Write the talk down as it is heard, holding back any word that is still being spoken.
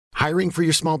Hiring for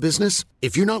your small business?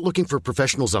 If you're not looking for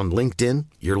professionals on LinkedIn,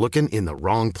 you're looking in the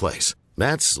wrong place.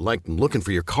 That's like looking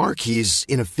for your car keys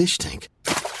in a fish tank.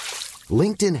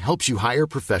 LinkedIn helps you hire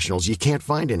professionals you can't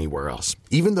find anywhere else,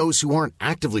 even those who aren't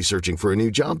actively searching for a new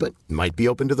job but might be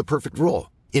open to the perfect role.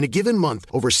 In a given month,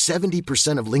 over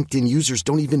 70% of LinkedIn users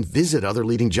don't even visit other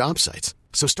leading job sites.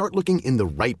 So start looking in the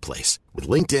right place. With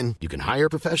LinkedIn, you can hire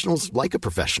professionals like a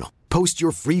professional. Post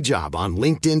your free job on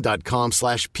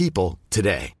linkedin.com/people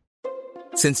today.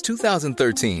 Since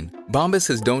 2013, Bombas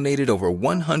has donated over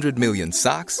 100 million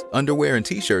socks, underwear, and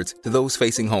T-shirts to those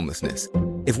facing homelessness.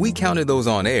 If we counted those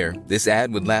on air, this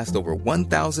ad would last over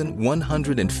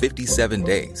 1,157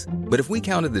 days. But if we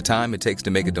counted the time it takes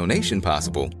to make a donation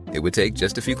possible, it would take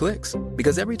just a few clicks.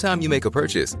 Because every time you make a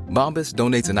purchase, Bombas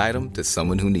donates an item to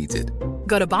someone who needs it.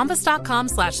 Go to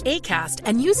bombas.com/ACAST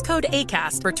and use code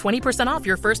ACAST for 20% off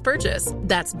your first purchase.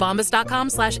 That's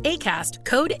bombas.com/ACAST,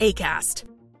 code ACAST.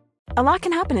 A lot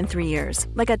can happen in 3 years,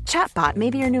 like a chatbot may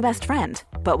be your new best friend.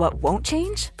 But what won't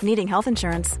change? Needing health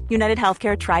insurance. United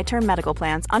Healthcare Tri-Term Medical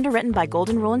Plans, underwritten by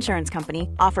Golden Rule Insurance Company,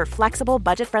 offer flexible,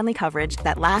 budget-friendly coverage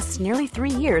that lasts nearly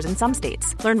 3 years in some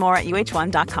states. Learn more at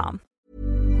uh1.com.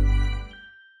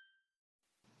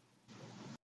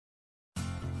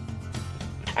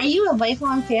 Are you a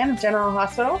lifelong fan of General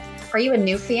Hospital? Are you a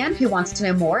new fan who wants to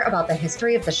know more about the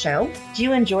history of the show? Do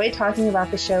you enjoy talking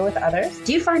about the show with others?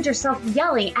 Do you find yourself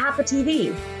yelling at the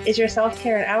TV? Is your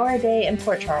self-care an hour a day in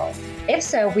Port Charles? If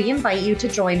so, we invite you to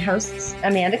join hosts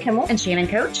Amanda Kimmel and Shannon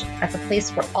Coach at the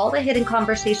place where all the hidden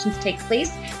conversations take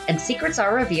place and secrets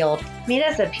are revealed. Meet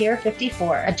us at Pier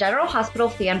 54, a General Hospital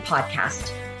fan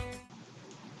podcast.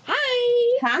 Hi.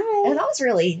 Oh, that was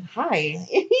really hi.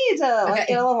 You need to get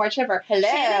a little more chipper. Hello.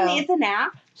 Shannon needs a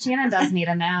nap. Shannon does need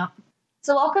a nap.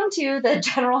 So welcome to the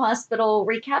General Hospital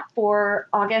recap for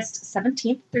August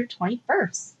 17th through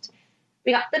 21st.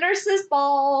 We got the nurses'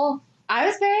 ball. I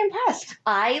was very impressed.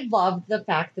 I loved the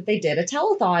fact that they did a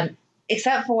telethon.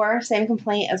 Except for same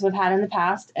complaint as we've had in the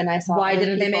past. And I saw why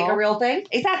didn't they make a real thing?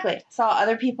 Exactly. Saw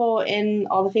other people in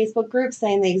all the Facebook groups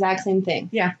saying the exact same thing.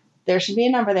 Yeah. There should be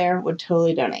a number there, would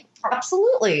totally donate.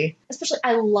 Absolutely. Especially,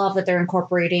 I love that they're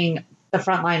incorporating the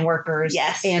frontline workers.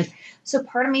 Yes. And so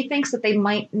part of me thinks that they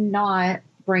might not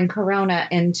bring Corona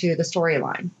into the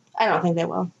storyline. I don't think they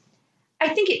will. I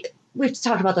think we've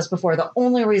talked about this before. The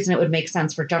only reason it would make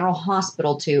sense for General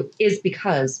Hospital to is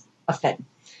because of Finn.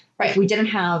 Right. If we didn't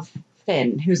have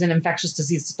Finn, who's an infectious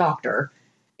disease doctor,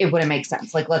 it wouldn't make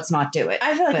sense. Like, let's not do it.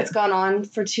 I feel like it's gone on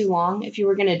for too long. If you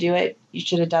were going to do it, you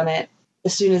should have done it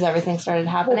as soon as everything started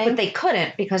happening. Well, but they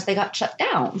couldn't because they got shut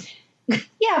down.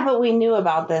 Yeah, but we knew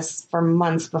about this for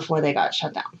months before they got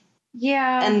shut down.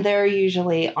 Yeah. And they're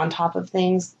usually on top of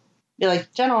things.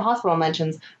 Like, General Hospital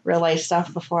mentions real life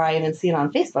stuff before I even see it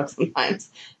on Facebook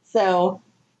sometimes. So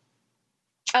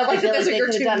I like that those are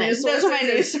your two news sources. Those are my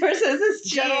news sources. It's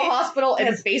General Hospital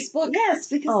and Facebook. Yes,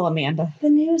 because Amanda, the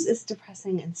news is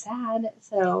depressing and sad.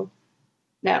 So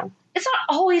no. It's not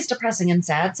always depressing and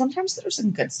sad. Sometimes there's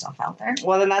some good stuff out there.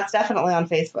 Well, then that's definitely on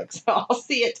Facebook. So I'll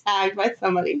see it tagged by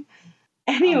somebody.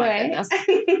 Anyway,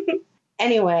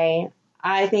 anyway,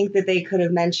 I think that they could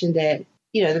have mentioned it,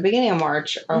 the beginning of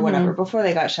March or whatever, before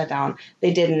they got shut down.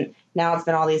 They didn't. Now it's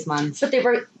been all these months. But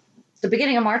the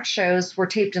beginning of March shows were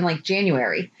taped in like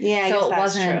January. Yeah, so it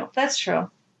wasn't true. That's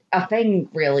true. A thing,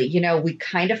 really. We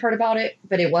kind of heard about it,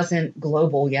 but it wasn't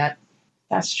global yet.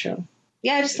 That's true.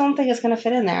 Yeah, I just don't think it's going to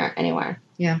fit in there anywhere.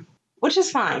 Yeah. Which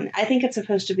is fine. I think it's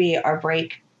supposed to be our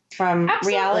break from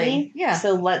reality. Yeah.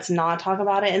 So let's not talk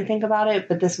about it and think about it.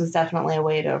 But this was definitely a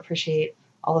way to appreciate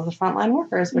all of the frontline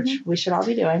workers, which we should all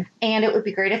be doing. And it would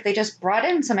be great if they just brought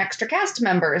in some extra cast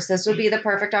members. This would be the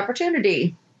perfect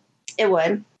opportunity. It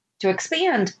would. To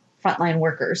expand frontline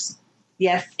workers.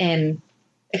 Yes.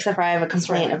 Except for I have a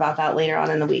complaint about that later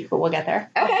on in the week, but we'll get there.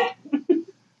 Okay.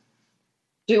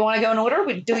 Do you want to go in order?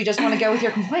 Or do we just want to go with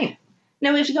your complaint?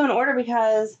 No, we have to go in order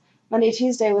because Monday,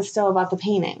 Tuesday was still about the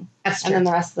painting. That's true. And then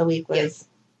the rest of the week was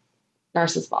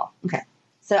nurse's ball. Okay.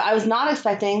 So I was not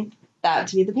expecting that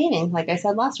to be the painting. Like I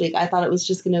said last week, I thought it was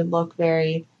just going to look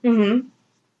very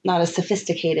not as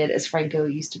sophisticated as Franco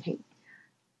used to paint.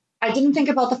 I didn't think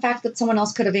about the fact that someone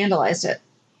else could have vandalized it.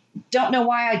 Don't know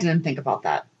why I didn't think about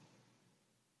that.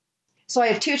 So I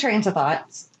have two trains of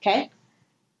thoughts. Okay.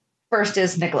 First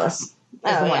is Nicholas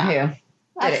is the one who did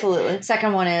Absolutely. it.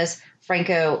 Second one is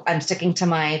Franco. I'm sticking to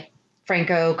my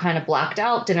Franco kind of blacked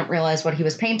out, didn't realize what he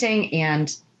was painting,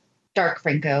 and Dark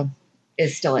Franco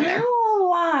is still in there.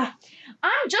 No,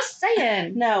 I'm just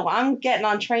saying. No, I'm getting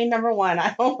on train number one.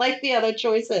 I don't like the other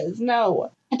choices.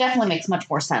 No. It definitely makes much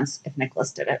more sense if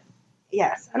Nicholas did it.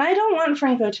 Yes. And I don't want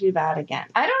Franco to be bad again.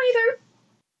 I don't either.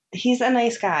 he's a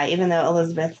nice guy, even though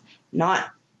Elizabeth not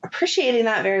appreciating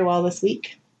that very well this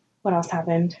week. What else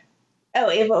happened? Oh,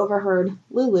 Ava overheard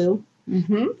Lulu.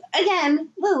 Mm-hmm. Again,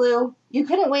 Lulu, you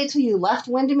couldn't wait till you left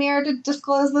Windermere to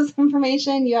disclose this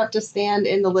information. You have to stand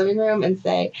in the living room and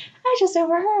say, I just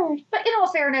overheard. But in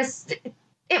all fairness,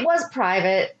 it was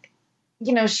private.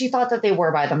 You know, she thought that they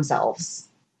were by themselves.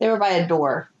 They were by a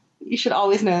door. You should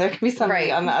always know there could be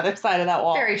somebody on the other side of that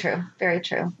wall. Very true. Very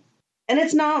true. And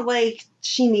it's not like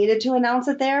she needed to announce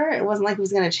it there. It wasn't like it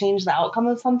was going to change the outcome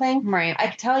of something. Right. I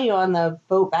could tell you on the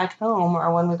boat back home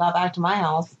or when we got back to my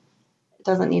house, it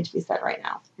doesn't need to be said right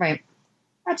now. Right.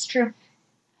 That's true.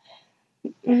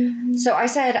 Mm-hmm. So I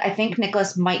said, I think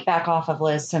Nicholas might back off of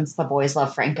Liz since the boys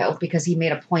love Franco because he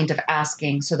made a point of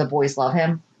asking, so the boys love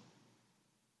him.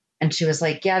 And she was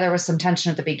like, yeah, there was some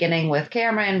tension at the beginning with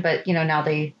Cameron, but, you know, now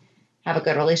they have a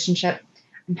good relationship.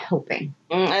 I'm hoping.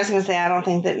 I was going to say, I don't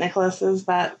think that Nicholas is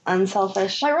that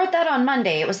unselfish. Well, I wrote that on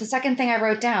Monday. It was the second thing I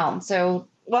wrote down. So,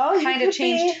 well, kind of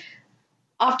changed.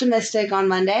 Optimistic on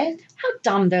Monday. How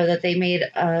dumb, though, that they made,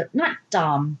 not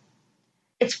dumb.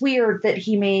 It's weird that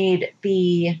he made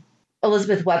the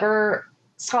Elizabeth Weber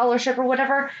scholarship or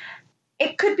whatever.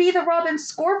 It could be the Robin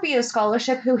Scorpio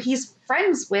scholarship, who he's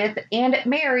friends with and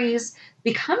marries,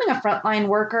 becoming a frontline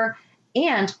worker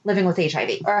and living with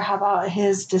HIV. Or how about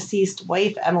his deceased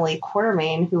wife, Emily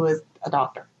Quartermain, who was a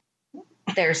doctor?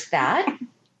 There's that.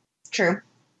 True.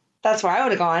 That's where I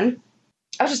would have gone.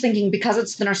 I was just thinking, because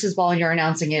it's the nurse's ball and you're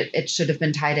announcing it, it should have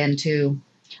been tied into...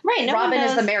 Right. No Robin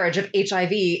is the marriage of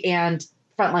HIV and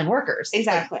frontline workers.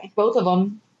 Exactly. Like, both of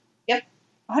them. Yep.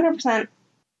 100%.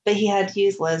 But he had to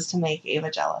use Liz to make Ava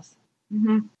jealous.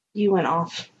 Mm-hmm. You went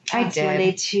off. I did.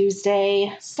 Monday,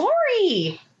 Tuesday.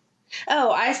 Sorry.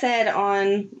 Oh, I said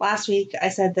on last week, I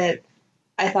said that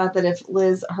I thought that if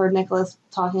Liz heard Nicholas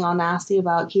talking all nasty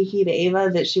about Kiki to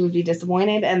Ava, that she would be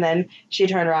disappointed. And then she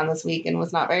turned around this week and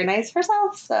was not very nice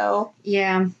herself. So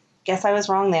yeah, guess I was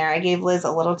wrong there. I gave Liz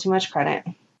a little too much credit.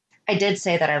 I did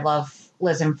say that I love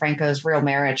Liz and Franco's real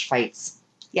marriage fights.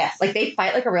 Yes. Like, they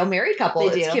fight like a real married couple.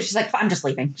 They It's do. cute. She's like, I'm just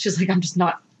leaving. She's like, I'm just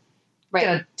not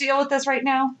going to deal with this right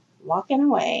now. Walking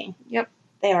away. Yep.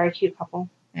 They are a cute couple.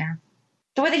 Yeah.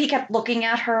 The way that he kept looking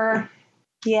at her.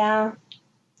 Yeah.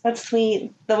 That's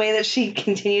sweet. The way that she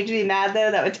continued to be mad,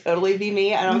 though, that would totally be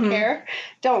me. I don't care.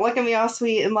 Don't look at me all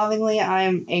sweet and lovingly.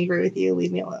 I'm angry with you.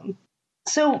 Leave me alone.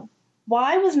 So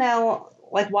why would Nell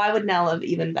have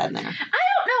even been there? I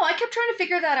don't know. I kept trying to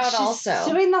figure that out also. She's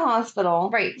suing the hospital.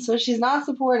 Right. So she's not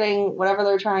supporting whatever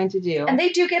they're trying to do. And they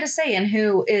do get a say in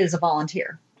who is a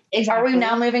volunteer. Exactly. Are we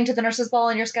now moving to the nurse's ball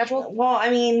in your schedule? Well, I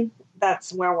mean,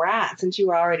 that's where we're at since you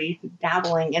were already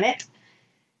dabbling in it.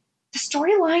 The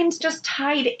storyline's just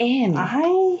tied in.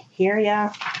 I hear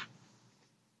ya.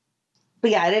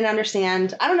 But yeah, I didn't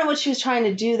understand. I don't know what she was trying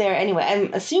to do there anyway.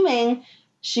 I'm assuming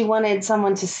she wanted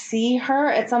someone to see her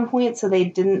at some point so they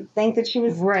didn't think that she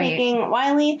was taking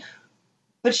Wiley.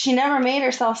 But she never made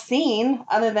herself seen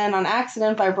other than on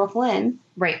accident by Brooklyn.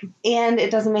 Right. And it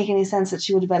doesn't make any sense that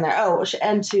she would have been there. Oh,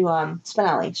 and to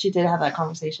Spinelli. She did have that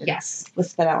conversation. Yes.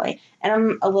 With Spinelli. And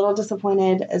I'm a little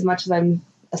disappointed, as much as I'm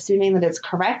assuming that it's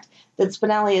correct, that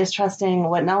Spinelli is trusting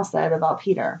what Nell said about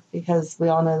Peter. Because we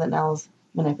all know that Nell's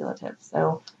manipulative.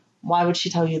 So why would she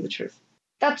tell you the truth?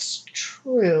 That's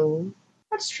true.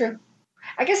 That's true.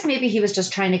 I guess maybe he was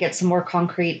just trying to get some more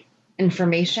concrete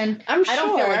information. I'm sure. I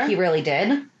don't feel like he really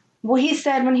did. Well, he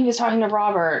said when he was talking to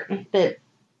Robert that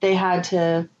they had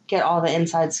to get all the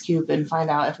inside scoop and find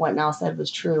out if what Nell said was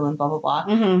true and blah, blah, blah.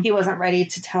 Mm-hmm. He wasn't ready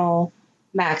to tell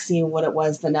Maxie what it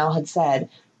was that Nell had said.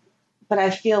 But I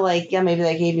feel like, yeah, maybe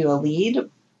they gave you a lead,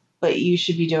 but you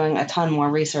should be doing a ton more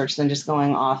research than just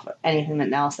going off anything that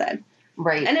Nell said.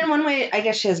 Right. And in one way, I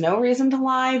guess she has no reason to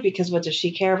lie, because what does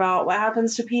she care about what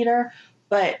happens to Peter?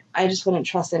 But I just wouldn't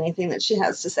trust anything that she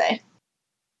has to say.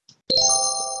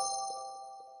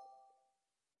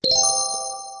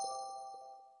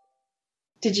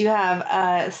 Did you have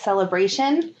a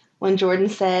celebration when Jordan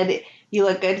said, "You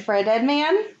look good for a dead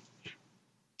man"?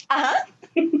 Uh-huh.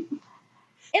 Instagram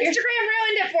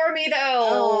ruined it for me, though.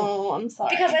 Oh, I'm sorry.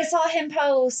 Because I saw him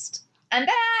post, "I'm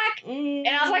back," and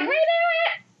I was like, redo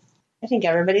it. I think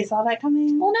everybody saw that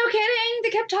coming. Well, no kidding.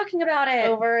 They kept talking about it.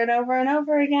 Over and over and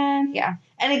over again. Yeah.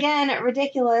 And again,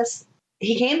 ridiculous.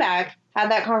 He came back,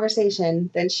 had that conversation.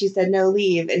 Then she said, "No,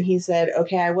 leave." And he said,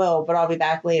 "Okay, I will, but I'll be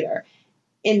back later."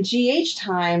 In GH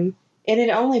time, it had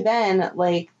only been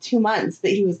like 2 months that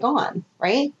he was gone,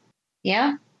 right?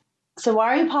 Yeah. So why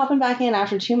are you popping back in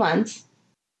after 2 months?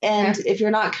 And if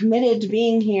you're not committed to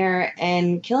being here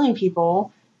and killing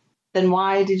people, then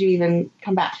why did you even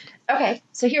come back? Okay,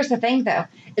 so here's the thing, though,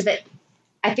 is that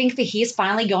I think that he's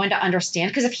finally going to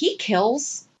understand, because if he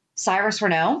kills Cyrus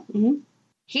Renault,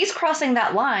 he's crossing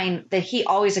that line that he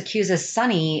always accuses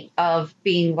Sonny of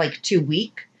being like too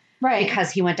weak. Right.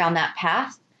 Because he went down that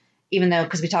path, even though,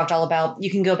 because we talked all about,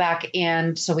 you can go back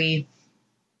and so we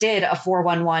did a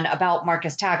 411 about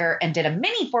Marcus Taggart and did a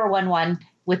mini 411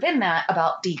 within that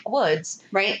about Deke Woods.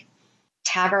 Right.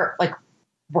 Taggart like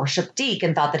worshiped Deke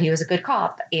and thought that he was a good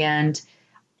cop. And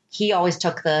he always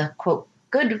took the quote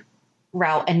good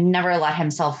route and never let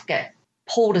himself get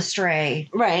pulled astray.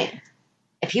 Right.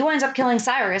 If he winds up killing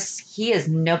Cyrus, he is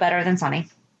no better than Sonny.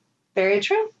 Very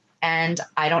true. And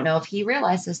I don't know if he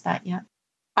realizes that yet.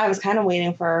 I was kind of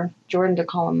waiting for Jordan to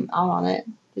call him out on it.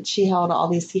 That she held all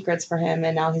these secrets for him,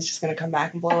 and now he's just going to come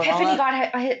back and blow Epiphany it all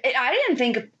up.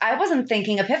 I wasn't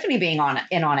thinking Epiphany being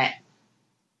in on it.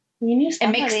 You knew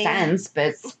somebody, it makes sense,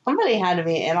 but somebody had to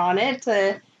be in on it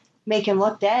to make him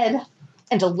look dead.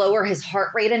 And to lower his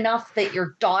heart rate enough that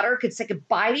your daughter could say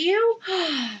goodbye to you?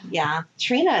 Yeah.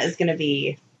 Trina is going to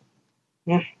be,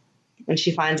 when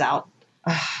she finds out.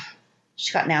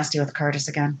 She got nasty with Curtis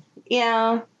again.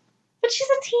 Yeah. But she's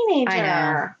a teenager. I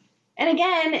know. And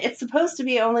again, it's supposed to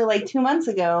be only like 2 months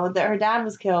ago that her dad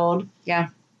was killed. Yeah.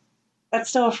 That's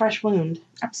still a fresh wound.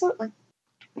 Absolutely.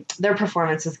 Their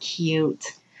performance was cute.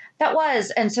 That was.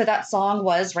 And so that song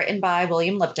was written by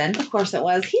William Lipton. Of course it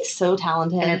was. He's so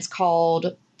talented. And it's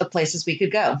called The Places We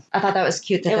Could Go. I thought that was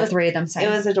cute that the three of them sang. It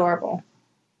was adorable.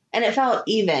 And it felt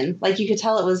even. Like you could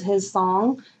tell it was his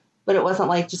song, but it wasn't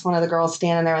like just one of the girls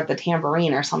standing there with the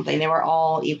tambourine or something. They were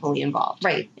all equally involved.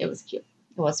 Right. It was cute.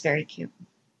 It was very cute.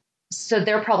 So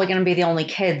they're probably going to be the only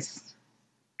kids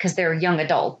because they're young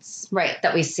adults. Right.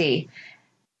 That we see.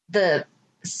 The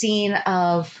scene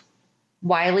of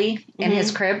Wiley in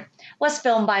his crib was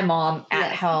filmed by Mom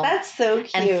at home. That's so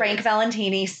cute. And Frank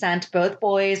Valentini sent both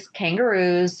boys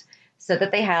kangaroos so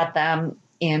that they had them.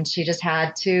 And she just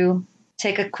had to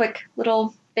take a quick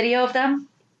little video of them.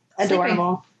 Adorable.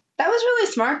 Sleeping. That was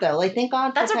really smart, though. Like, thank God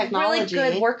for technology. That's a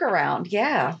really good workaround.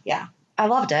 Yeah. Yeah. I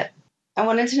loved it. I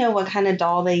wanted to know what kind of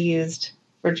doll they used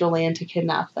for Julian to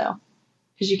kidnap, though.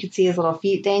 Because you could see his little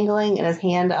feet dangling and his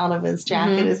hand out of his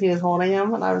jacket as he was holding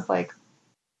him. And I was like,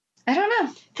 I don't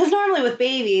know. Because normally with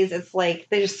babies, it's like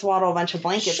they just swaddle a bunch of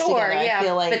blankets together. Yeah, I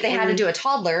feel like. But they had to do a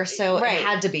toddler, so it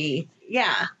had to be.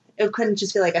 Yeah. It couldn't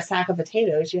just be like a sack of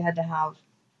potatoes. You had to have,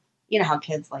 you know how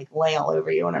kids like lay all over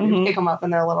you whenever you pick them up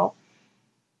and they're little.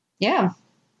 Yeah.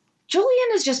 Julian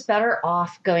is just better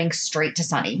off going straight to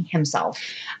Sonny himself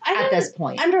at this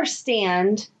point. I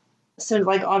understand. So,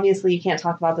 like, obviously you can't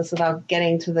talk about this without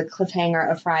getting to the cliffhanger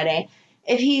of Friday.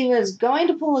 If he was going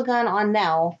to pull a gun on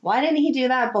Nell, why didn't he do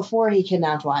that before he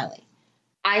kidnapped Wiley?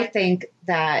 I think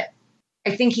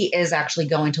he is actually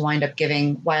going to wind up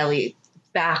giving Wiley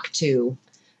back to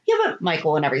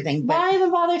Michael and everything. But why even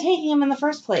bother taking him in the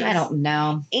first place? I don't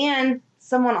know. And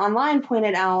someone online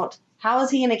pointed out, how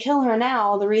is he going to kill her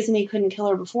now? The reason he couldn't kill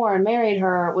her before and married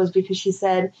her was because she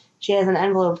said she has an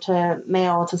envelope to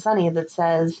mail to Sonny that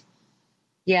says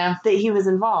that he was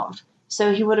involved.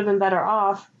 So he would have been better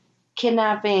off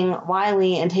kidnapping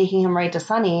Wiley and taking him right to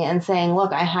Sonny and saying,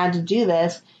 look, I had to do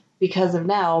this because of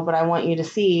Nell, but I want you to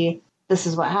see this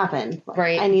is what happened.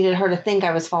 Right. I needed her to think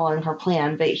I was following her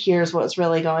plan, but here's what's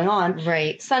really going on.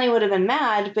 Right. Sonny would have been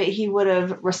mad, but he would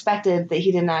have respected that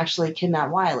he didn't actually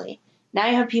kidnap Wiley. Now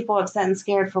you have people upset and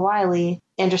scared for Wiley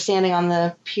and you're standing on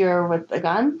the pier with a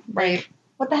gun. Right. Like,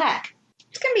 what the heck?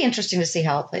 It's going to be interesting to see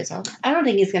how it plays out. I don't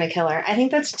think he's going to kill her. I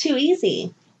think that's too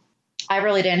easy. I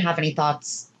really didn't have any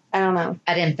thoughts. I don't know.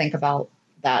 I didn't think about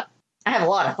that. I have a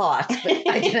lot of thoughts, but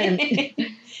I didn't.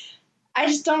 I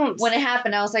just don't. When it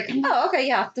happened, I was like, oh, okay,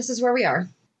 yeah, this is where we are.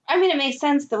 I mean, it makes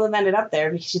sense that we've ended up there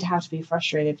because you'd have to be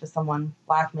frustrated with someone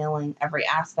blackmailing every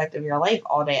aspect of your life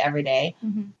all day, every day.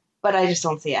 But I just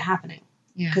don't see it happening.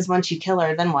 Because once you kill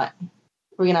her, then what?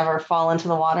 We're going to have her fall into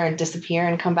the water and disappear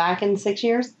and come back in 6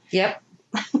 years? Yep.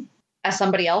 As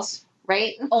somebody else.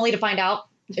 Right? Only to find out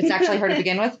it's actually her to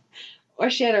begin with. Or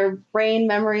she had her brain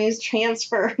memories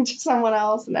transferred to someone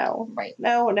else. No. Right.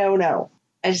 No.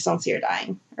 I just don't see her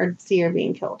dying or see her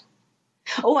being killed.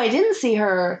 Oh, I didn't see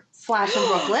her slashing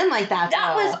Brooklyn like that.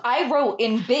 I wrote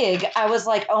in big. I was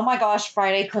like, oh my gosh,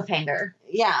 Friday cliffhanger.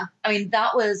 Yeah. I mean,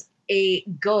 that was a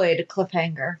good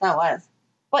cliffhanger. That was.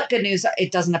 But good news,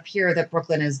 it doesn't appear that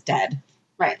Brooklyn is dead.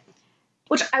 Right.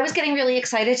 Which I was getting really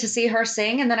excited to see her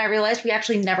sing, and then I realized we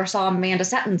actually never saw Amanda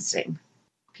Seton sing.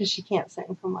 Because she can't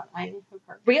sing from what I have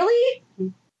heard. Really?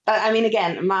 I mean,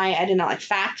 again, I did not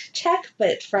fact check,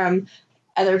 but from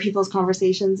other people's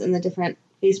conversations in the different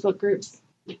Facebook groups,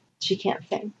 she can't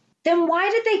sing. Then why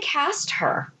did they cast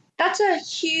her? That's a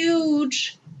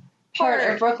huge part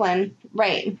of Brooklyn.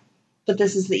 Right. But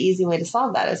this is the easy way to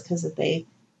solve that, is because if they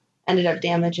ended up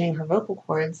damaging her vocal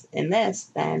cords in this,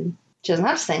 then she doesn't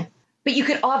have to sing. But you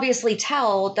could obviously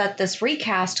tell that this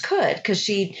recast could, because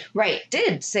she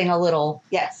did sing a little.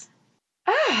 Yes.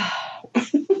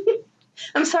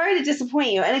 I'm sorry to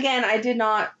disappoint you. And again, I did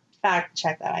not fact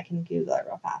check that. I can Google it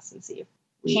real fast and see if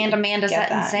we Can Amanda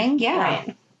Setton sing? Yeah.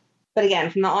 Right. But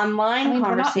again, from the online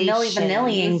conversation, we're not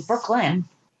Milli-vanillying Brooklyn.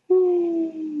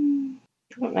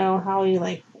 I don't know how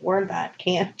you word that.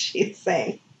 Can't she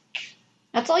sing?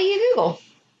 That's all you Google.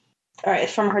 All right.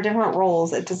 From her different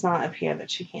roles, it does not appear that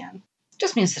she can.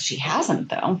 Just means that she hasn't,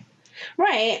 though.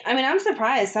 Right. I mean, I'm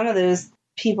surprised. Some of those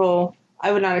people,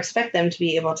 I would not expect them to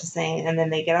be able to sing, and then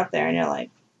they get up there and you're like,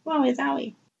 "Whoa, is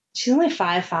Zowie?" She's only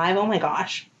 5'5". Oh my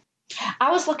gosh.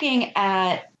 I was looking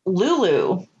at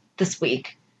Lulu this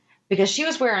week because she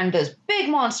was wearing those big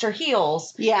monster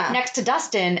heels next to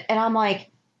Dustin, and I'm like,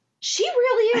 she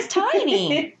really is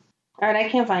tiny. All right, I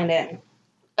can't find it.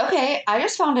 Okay, I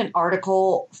just found an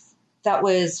article that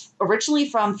was originally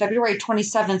from February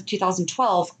 27th,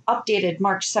 2012, updated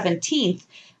March 17th.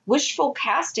 Wishful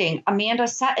casting, Amanda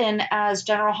Setton as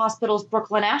General Hospital's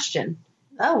Brooklyn Ashton.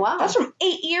 Oh, wow. That's from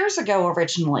 8 years ago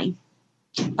originally.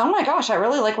 Oh my gosh, I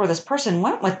really like where this person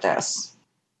went with this.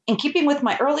 In keeping with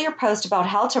my earlier post about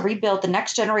how to rebuild the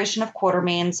next generation of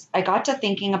Quartermains, I got to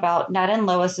thinking about Ned and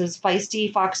Lois's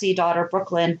feisty, foxy daughter,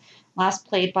 Brooklyn, last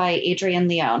played by Adrienne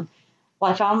Leone.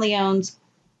 While I found Leone's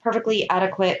perfectly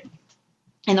adequate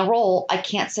in the role, I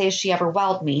can't say she ever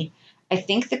wowed me. I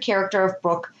think the character of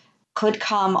Brooke could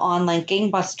come on like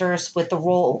gangbusters with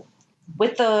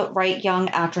the right young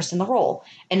actress in the role.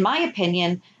 In my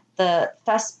opinion, the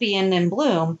thespian in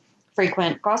bloom,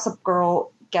 frequent Gossip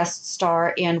Girl guest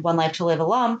star and One Life to Live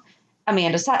alum,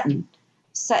 Amanda Setton.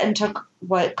 Setton took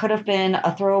what could have been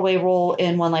a throwaway role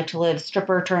in One Life to Live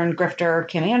stripper turned grifter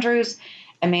Kim Andrews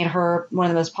and made her one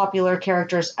of the most popular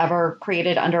characters ever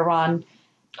created under Ron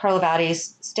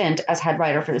Carlivati's stint as head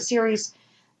writer for the series.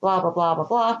 Blah, blah, blah, blah,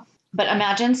 blah. But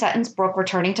imagine Setton's Brooke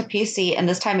returning to PC and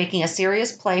this time making a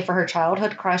serious play for her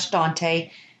childhood crush Dante.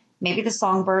 Maybe the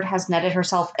Songbird has netted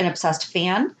herself an obsessed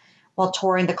fan while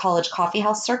touring the college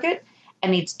coffeehouse circuit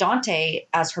and needs Dante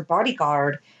as her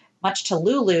bodyguard, much to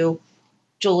Lulu,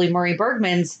 Julie Murray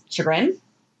Bergman's chagrin.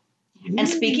 And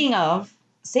speaking of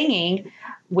singing,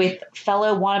 with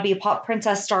fellow wannabe pop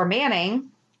princess Star Manning,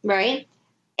 right,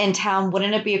 in town,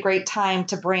 wouldn't it be a great time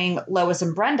to bring Lois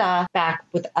and Brenda back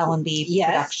with L&B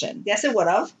production? Yes, it would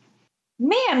have.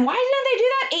 Man, why didn't they do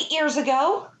that 8 years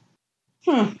ago?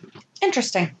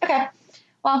 Interesting. Okay.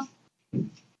 Well.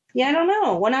 Yeah, I don't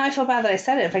know. Well, now I feel bad that I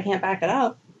said it if I can't back it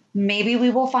up. Maybe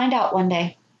we will find out one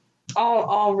day.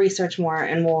 I'll research more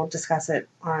and we'll discuss it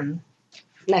on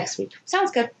next week.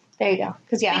 Sounds good. There you go.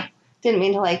 Because, didn't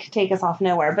mean to, take us off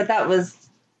nowhere. But that was,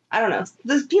 I don't know.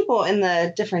 Those people in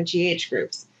the different GH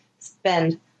groups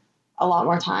spend a lot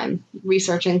more time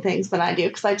researching things than I do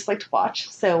because I just like to watch.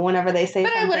 So whenever they say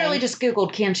But something, I literally just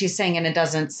Googled, can she sing? And it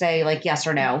doesn't say, yes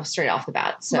or no straight off the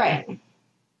bat. So. Right.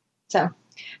 So.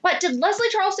 But did Leslie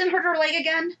Charleston hurt her leg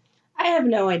again? I have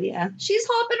no idea. She's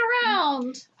hopping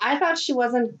around. I thought she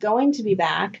wasn't going to be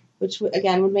back, which,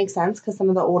 again, would make sense because some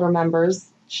of the older members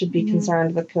should be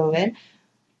concerned with COVID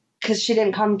because she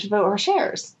didn't come to vote her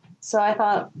shares. So I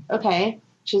thought, okay,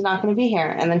 she's not going to be here.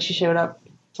 And then she showed up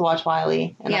to watch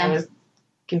Wiley, and I was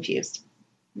confused.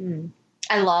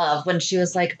 I love when she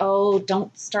was like, oh,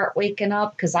 don't start waking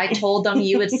up because I told them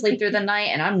you would sleep through the night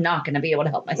and I'm not going to be able to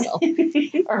help myself.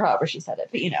 Or however she said it,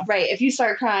 but Right, if you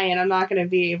start crying, I'm not going to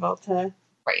be able to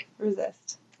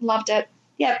resist. Loved it.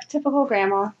 Yep, typical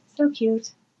grandma. So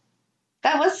cute.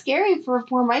 That was scary for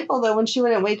poor Michael, though, when she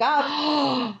wouldn't wake up.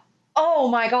 Oh,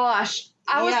 my gosh.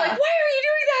 I was like, why are you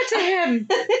doing that to him?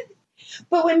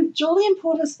 But when Julian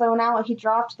pulled his phone out, he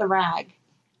dropped the rag.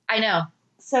 I know.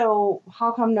 So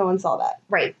how come no one saw that?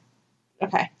 Right.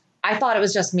 Okay. I thought it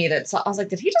was just me that saw. I was like,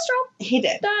 did he just drop? He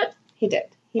did. That? He did.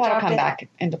 That'll come back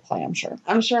into play, I'm sure.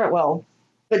 I'm sure it will.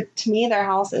 But to me, their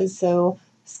house is so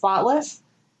spotless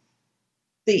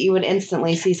that you would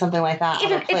instantly see something like that.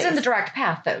 It's in the direct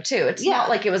path, though, too. It's not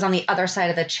like it was on the other side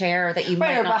of the chair that you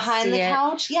might not behind see the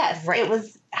couch. Yes. Right. It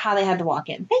was how they had to walk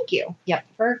in. Thank you. Yep.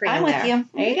 For agreeing. I'm with you.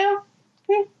 There you go.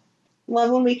 Okay.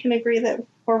 Love when we can agree that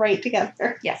we're right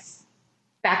together. Yes.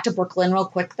 Back to Brooklyn real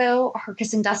quick, though. Her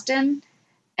kissing Dustin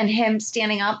and him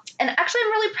standing up. And actually,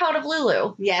 I'm really proud of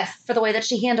Lulu. Yes. For the way that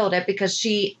she handled it because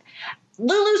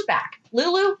Lulu's back.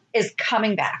 Lulu is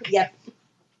coming back. Yep.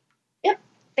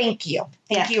 Thank you.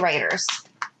 Thank you, writers.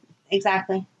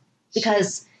 Exactly.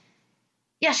 Because,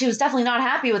 she was definitely not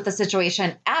happy with the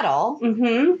situation at all.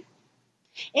 Mm-hmm.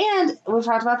 And we've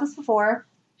talked about this before.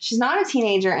 She's not a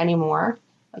teenager anymore.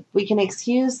 Like, we can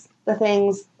excuse the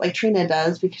things like Trina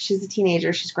does because she's a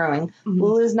teenager. She's growing. Mm-hmm.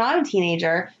 Lulu's not a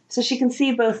teenager, so she can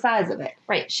see both sides of it.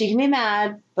 Right. She can be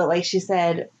mad, but like she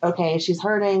said, okay, she's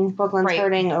hurting. Brooklyn's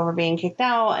hurting over being kicked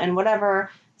out and whatever.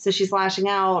 So she's lashing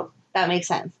out. That makes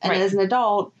sense. And as an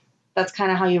adult, that's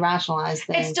kind of how you rationalize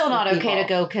things. It's still not okay to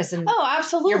go kissing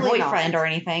absolutely your boyfriend or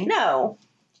anything. No.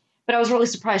 But I was really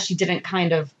surprised she didn't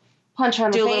kind of punch her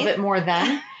in the face. Do a little bit more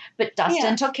then. But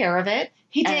Dustin took care of it.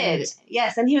 He did.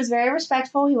 Yes, and he was very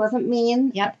respectful. He wasn't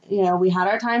mean. Yep. You know, we had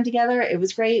our time together. It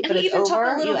was great, but he it's even over.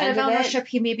 took a little bit of ownership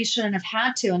he maybe shouldn't have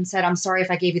had to and said, I'm sorry if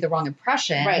I gave you the wrong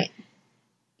impression. Right.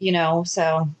 You know,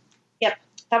 so, yep.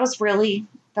 That was really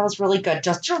good.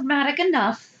 Just dramatic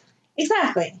enough.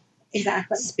 Exactly.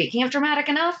 Speaking of dramatic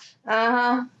enough.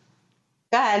 Uh-huh.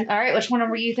 Go ahead. All right, which one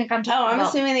were you think I'm talking about? I'm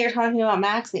assuming that you're talking about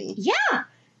Maxie. Yeah.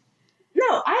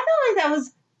 No, I felt like that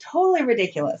was totally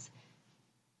ridiculous.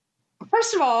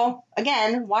 First of all,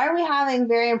 again, why are we having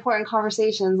very important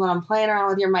conversations when I'm playing around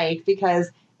with your mic? Because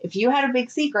if you had a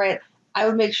big secret, I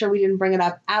would make sure we didn't bring it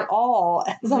up at all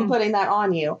as I'm putting that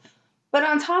on you. But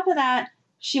on top of that,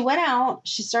 she went out.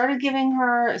 She started giving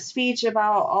her speech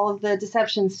about all of the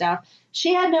deception stuff.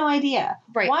 She had no idea.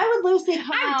 Right. Why would Lucy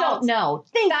come out? I don't know.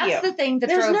 That's the thing that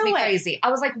drove me crazy.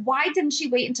 I was like, why didn't she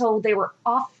wait until they were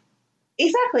off?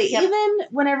 Exactly. Yep. Even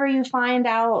whenever you find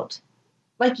out,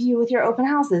 like you with your open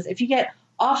houses, if you get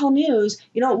awful news,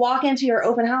 you don't walk into your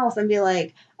open house and be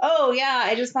like, oh, yeah,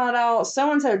 I just found out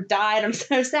so-and-so died. I'm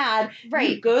so sad. Right.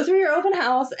 You go through your open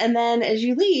house, and then as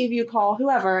you leave, you call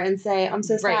whoever and say, I'm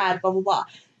so sad, blah, blah, blah.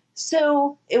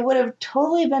 So it would have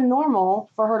totally been normal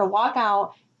for her to walk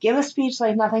out, give a speech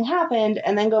like nothing happened,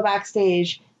 and then go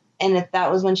backstage. And if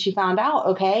that was when she found out,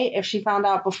 okay. If she found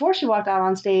out before she walked out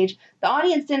on stage, the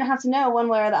audience didn't have to know one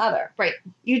way or the other. Right.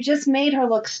 You just made her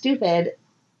look stupid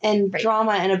and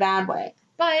drama in a bad way.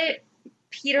 But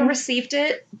Peter received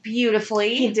it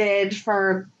beautifully. He did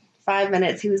for 5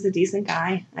 minutes. He was a decent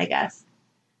guy, I guess.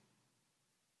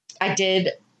 I did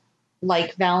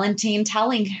like Valentine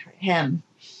telling him,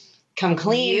 come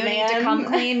clean, you need to come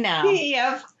clean now.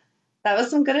 Yep. That was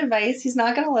some good advice. He's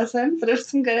not going to listen, but it was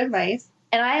some good advice.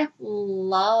 And I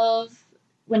love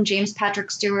when James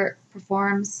Patrick Stewart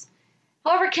performs.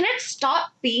 However, can it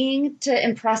stop being to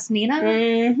impress Nina?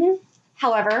 Mm-hmm.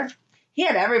 However, he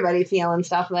had everybody feeling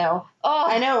stuff, though. Oh,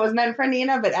 I know it was meant for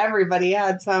Nina, but everybody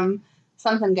had something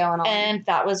going on. And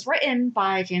that was written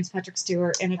by James Patrick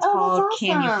Stewart, and it's called awesome.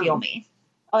 Can You Feel Me?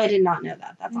 Oh, I did not know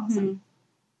that. That's awesome.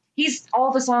 He's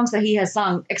all the songs that he has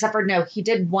sung, except for, no, he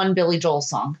did one Billy Joel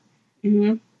song.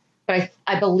 Mm-hmm. But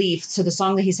I believe, so the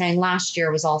song that he sang last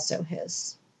year was also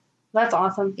his. That's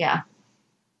awesome. Yeah.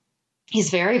 He's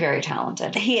very, very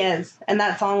talented. He is. And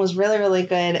that song was really, really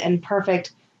good and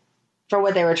perfect for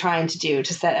what they were trying to do,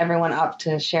 to set everyone up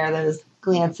to share those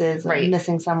glances of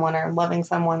missing someone or loving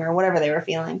someone or whatever they were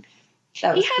feeling.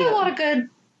 That was cute. A lot of good.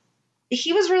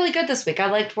 He was really good this week. I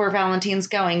liked where Valentine's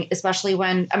going, especially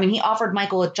when, he offered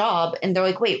Michael a job and they're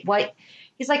like, wait, what?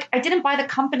 He's like, I didn't buy the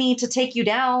company to take you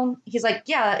down. He's like,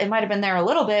 yeah, it might have been there a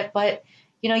little bit, but,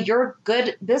 you're a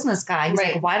good business guy. He's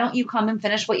like, why don't you come and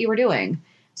finish what you were doing?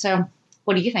 So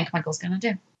what do you think Michael's going to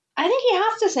do? I think he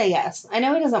has to say yes. I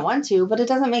know he doesn't want to, but it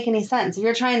doesn't make any sense. If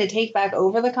you're trying to take back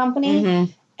over the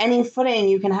company, any footing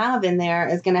you can have in there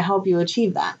is going to help you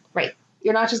achieve that. Right.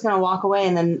 You're not just going to walk away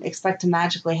and then expect to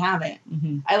magically have it.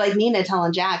 Mm-hmm. I like Nina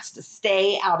telling Jax to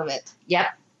stay out of it. Yep.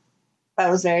 That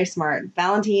was very smart.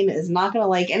 Valentine is not going to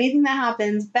like anything that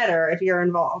happens better if you're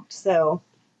involved. So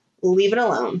leave it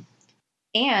alone.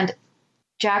 And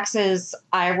Jax's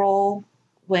eye roll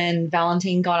when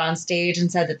Valentine got on stage and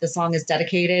said that the song is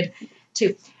dedicated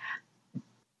to...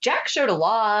 Jax showed a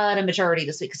lot of maturity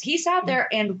this week because he sat there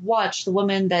and watched the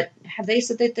woman that... Have they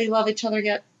said that they love each other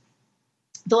yet?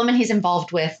 The woman he's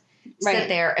involved with sit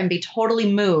there and be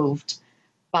totally moved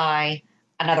by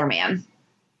another man.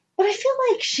 But I feel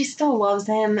like she still loves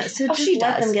him, so just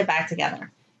let them get back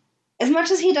together. As much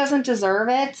as he doesn't deserve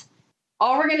it,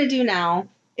 all we're going to do now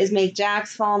is make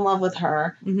Jax fall in love with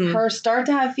her, her start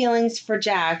to have feelings for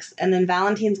Jax, and then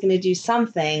Valentine's going to do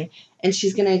something, and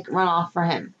she's going to run off for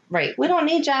him. Right. We don't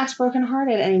need Jax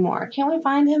brokenhearted anymore. Can't we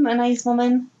find him a nice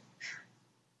woman?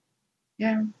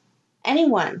 Yeah.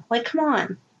 Anyone. Like, come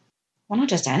on. Well, not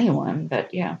just anyone,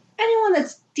 but yeah. Anyone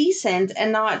that's decent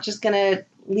and not just going to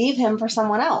leave him for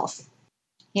someone else.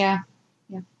 Yeah.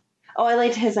 Oh, I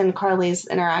liked his and Carly's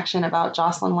interaction about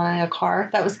Jocelyn wanting a car.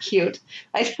 That was cute.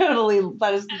 That is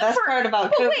the best part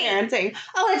about co-parenting.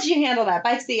 I'll let you handle that.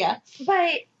 Bye, see ya.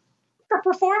 But for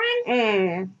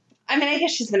performing? I mean, I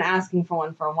guess she's been asking for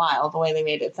one for a while, the way they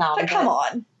made it sound. But come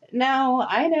on. No,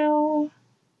 I know.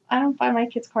 I don't buy my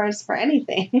kids cars for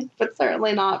anything, but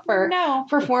certainly not for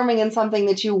performing in something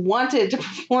that you wanted to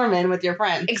perform in with your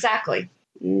friends. Exactly.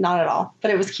 Not at all.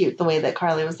 But it was cute the way that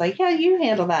Carly was like, yeah, you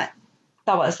handle that.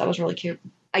 That was really cute.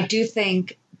 I do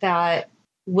think that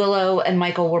Willow and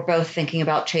Michael were both thinking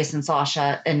about Chase and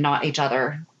Sasha and not each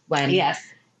other when, yes,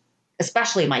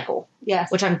 especially Michael.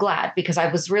 Yes. Which I'm glad, because I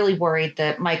was really worried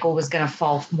that Michael was going to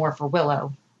fall more for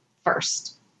Willow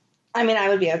first. I mean, I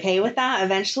would be okay with that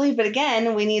eventually, but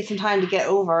again, we need some time to get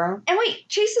over. And wait,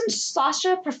 Chase and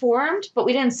Sasha performed, but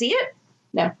we didn't see it?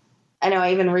 No. I know,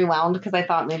 I even rewound because I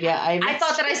thought maybe I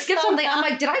thought that I skipped something. I'm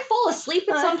like, did I fall asleep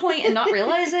at some point and not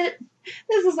realize it?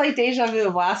 This is like deja vu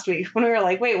of last week when we were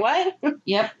like, wait, what?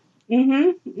 Yep.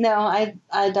 No,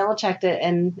 I double checked it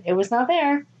and it was not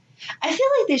there. I feel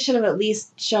like they should have at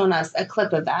least shown us a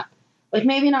clip of that. Like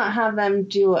maybe not have them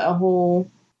do a whole,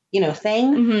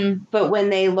 thing, but when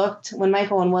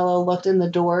Michael and Willow looked in the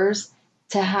doors,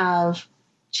 to have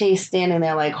Chase standing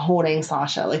there like holding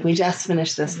Sasha, like we just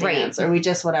finished this dance or we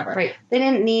just whatever. Right. They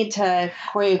didn't need to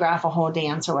choreograph a whole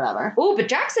dance or whatever. Oh, but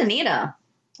Jax and Nina.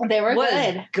 They were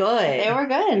good. They were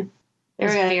good. They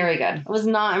were very good. I was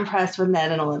not impressed with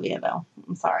Ned and Olivia though.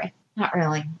 I'm sorry. Not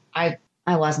really. I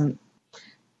wasn't.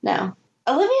 No.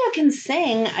 Olivia can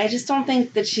sing. I just don't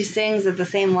think that she sings at the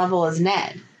same level as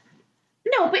Ned.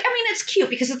 No, but I mean, it's cute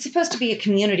because it's supposed to be a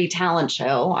community talent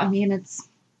show. I mean, it's...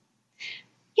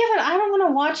 Yeah, but I don't want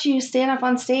to watch you stand up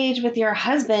on stage with your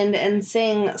husband and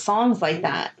sing songs like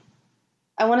that.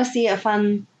 I want to see a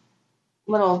fun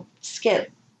little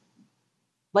skit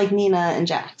like Nina and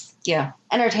Jax. Yeah.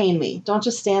 Entertain me. Don't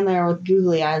just stand there with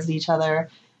googly eyes at each other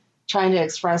trying to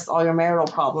express all your marital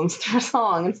problems through a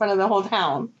song in front of the whole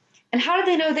town. And how did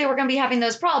they know they were going to be having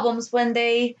those problems when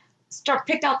they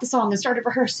picked out the song and started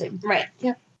rehearsing? Right.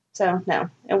 Yep. So, no.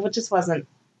 It just wasn't...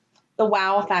 The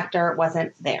wow factor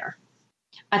wasn't there.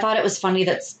 I thought it was funny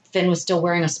that Finn was still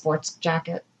wearing a sports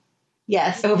jacket.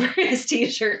 Yes. Over his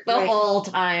t-shirt the whole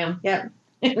time. Yep.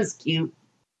 It was cute.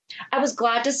 I was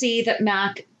glad to see that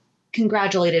Mac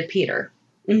congratulated Peter.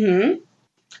 Mm-hmm.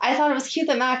 I thought it was cute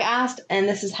that Mac asked, and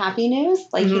this is happy news?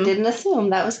 Like, he didn't assume.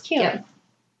 That was cute. Yep.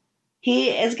 He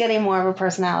is getting more of a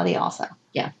personality also.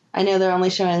 Yeah. I know they're only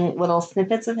showing little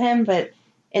snippets of him, but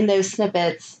in those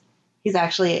snippets, he's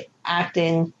actually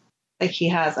acting like he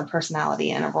has a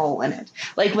personality and a role in it.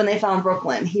 Like when they found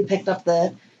Brooklyn, he picked up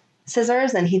the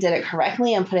scissors and he did it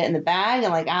correctly and put it in the bag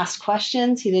and like asked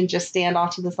questions. He didn't just stand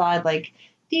off to the side like,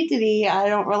 dee, I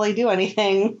don't really do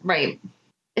anything. Right.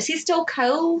 Is he still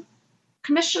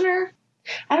co-commissioner?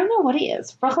 I don't know what he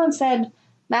is. Brooklyn said,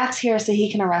 Mac's here so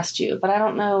he can arrest you, but I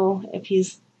don't know if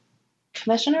he's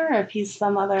commissioner or if he's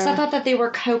some other... So I thought that they were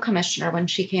co-commissioner when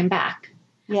she came back.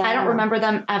 Yeah, I don't remember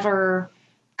them ever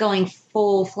going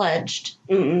full-fledged.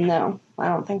 No, I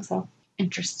don't think so.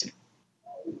 Interesting.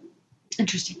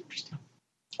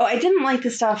 Oh, I didn't like the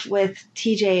stuff with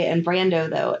TJ and Brando,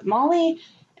 though. Molly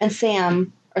and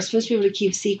Sam are supposed to be able to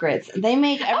keep secrets. They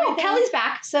make everything... Oh, Kelly's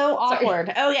back. So awkward.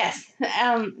 Sorry. Oh, yes.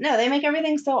 No, they make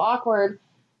everything so awkward.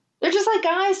 They're just like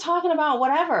guys talking about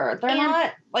whatever. They're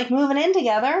not like moving in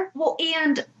together. Well,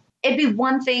 and it'd be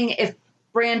one thing if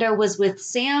Brando was with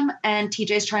Sam and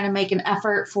TJ's trying to make an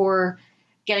effort for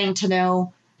getting to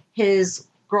know his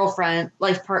girlfriend,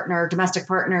 life partner, domestic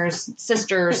partner's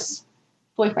sister's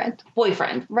boyfriend,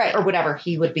 right, or whatever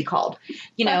he would be called,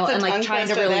 and like trying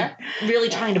to really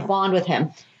trying to bond with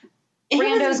him.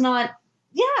 Brando's not.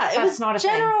 Yeah, it was not a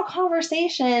general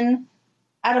conversation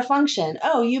at a function.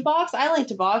 Oh, you box? I like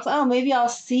to box. Oh, maybe I'll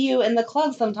see you in the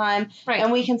club sometime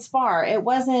and we can spar. It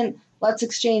wasn't, let's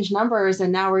exchange numbers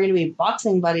and now we're going to be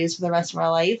boxing buddies for the rest of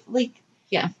our life. Like,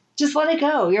 yeah, just let it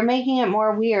go. You're making it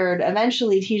more weird.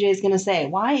 Eventually, TJ's going to say,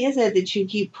 why is it that you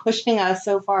keep pushing us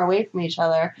so far away from each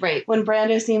other? Right. When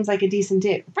Brando seems like a decent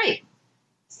dude. Right.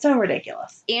 So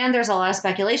ridiculous. And there's a lot of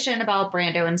speculation about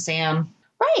Brando and Sam.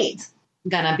 Right.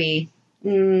 Gonna be.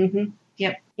 Mm-hmm.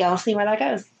 Yep. Yeah, we'll see where that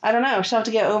goes. I don't know. She'll have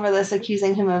to get over this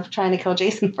accusing him of trying to kill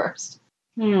Jason first.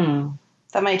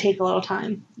 That might take a little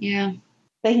time. Yeah.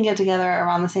 They can get together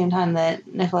around the same time that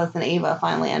Nicholas and Ava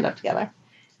finally end up together.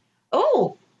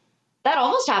 Oh, that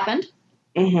almost happened.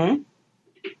 Mm-hmm.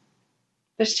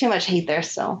 There's too much hate there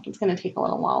still. It's going to take a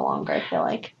little while longer, I feel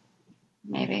like.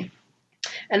 Maybe.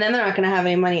 And then they're not going to have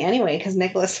any money anyway because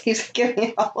Nicholas keeps giving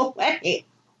it all away.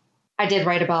 I did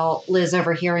write about Liz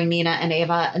overhearing Nina and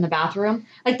Ava in the bathroom.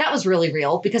 Like, that was really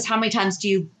real because how many times do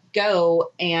you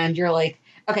go and you're like,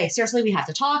 okay, seriously, we have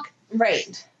to talk?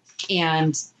 Right.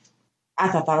 And I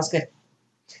thought that was good.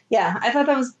 Yeah, I thought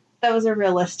that was a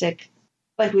realistic,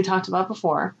 like we talked about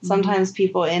before. Sometimes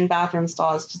people in bathroom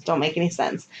stalls just don't make any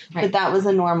sense. Right. But that was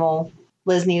a normal,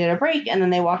 Liz needed a break, and then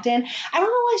they walked in. I don't know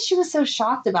why she was so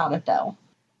shocked about it, though.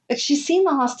 Like, she's seen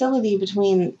the hostility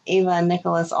between Ava and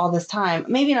Nicholas all this time.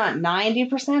 Maybe not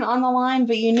 90% on the line,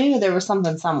 but you knew there was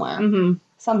something somewhere. Mm-hmm.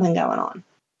 Something going on.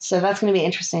 So that's going to be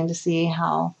interesting to see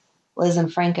how Liz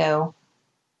and Franco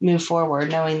move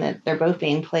forward, knowing that they're both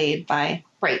being played by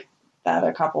the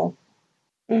other couple.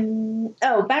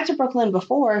 Oh, back to Brooklyn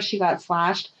before she got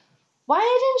slashed. Why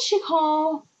didn't she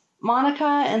call Monica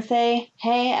and say,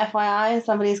 hey, FYI,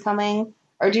 somebody's coming,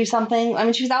 or do something? I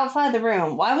mean, she was outside the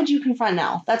room. Why would you confront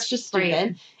Nell? That's just stupid.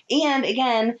 Right. And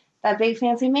again, that big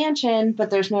fancy mansion,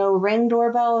 but there's no Ring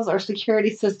doorbells or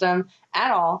security system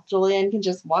at all. Julian can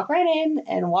just walk right in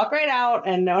and walk right out,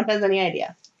 and no one has any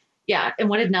idea. Yeah, and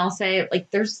what did Nell say?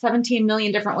 Like, there's 17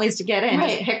 million different ways to get in.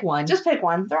 Right. Just pick one. Just pick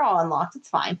one. They're all unlocked. It's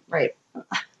fine. Right.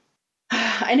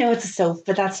 I know it's a soap,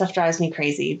 but that stuff drives me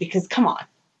crazy because, come on.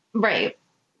 Right.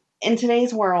 In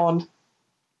today's world,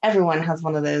 everyone has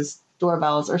one of those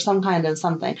doorbells or some kind of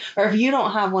something. Or if you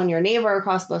don't have one, your neighbor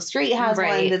across the street has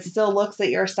one that still looks at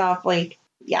your stuff. Like,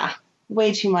 yeah,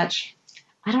 way too much.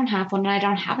 I don't have one, and I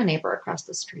don't have a neighbor across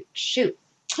the street. Shoot.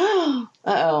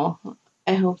 Uh-oh.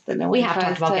 I hope that no one We have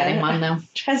talked about getting one, though.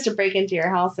 Tries to break into your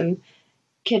house and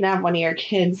kidnap one of your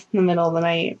kids in the middle of the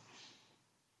night.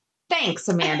 Thanks,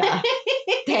 Amanda.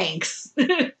 Thanks.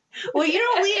 Well, you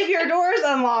don't leave your doors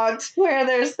unlocked where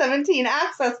there's 17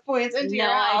 access points into your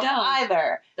house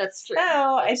either. That's true. So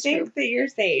I think that you're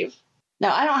safe. No,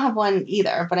 I don't have one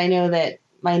either, but I know that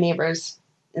my neighbors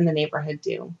in the neighborhood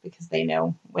do because they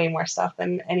know way more stuff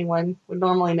than anyone would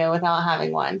normally know without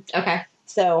having one. Okay.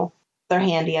 So they're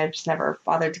handy. I've just never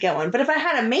bothered to get one. But if I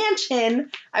had a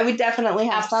mansion, I would definitely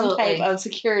have some type of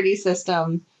security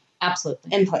system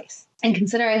in place. And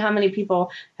considering how many people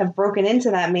have broken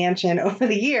into that mansion over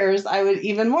the years, I would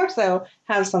even more so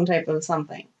have some type of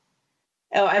something.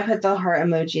 Oh, I put the heart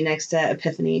emoji next to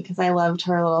Epiphany because I loved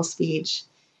her little speech.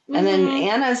 Mm-hmm. And then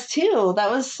Anna's too. That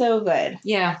was so good.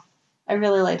 Yeah. I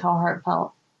really liked how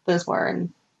heartfelt those were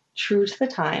and true to the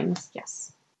times.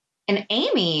 Yes. And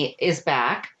Amy is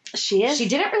back. She is. She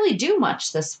didn't really do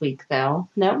much this week, though.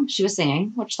 No. She was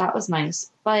singing, which that was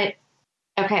nice. But,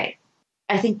 okay.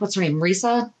 I think, what's her name?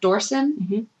 Risa Dorson?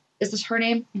 Mm-hmm. Is this her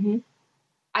name? Mm-hmm.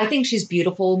 I think she's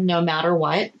beautiful no matter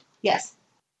what. Yes.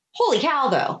 Holy cow,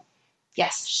 though.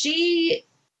 Yes. She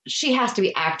has to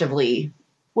be actively...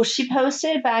 Well, she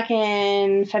posted back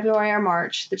in February or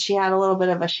March that she had a little bit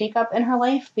of a shakeup in her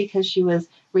life because she was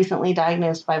recently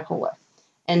diagnosed bipolar.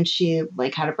 And she,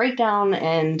 had a breakdown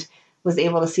and was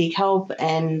able to seek help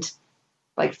and,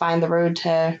 find the road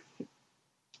to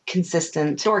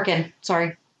consistent...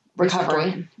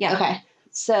 recovery. Yeah. Okay.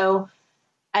 So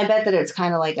I bet that it's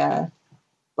kind of like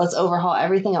let's overhaul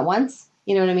everything at once.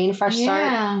 You know what I mean? Fresh start.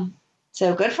 Yeah.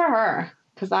 So good for her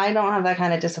because I don't have that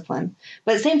kind of discipline.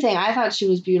 But same thing. I thought she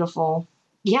was beautiful.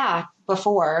 Yeah.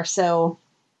 Before. So.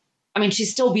 I mean,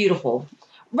 she's still beautiful.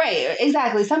 Right.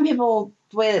 Exactly. Some people,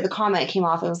 the way that the comment came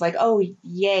off, it was like, oh,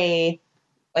 yay.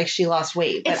 She lost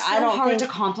weight. But it's I don't hard think to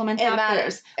compliment it that.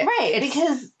 matters. Right.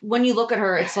 Because when you look at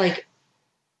her, it's like,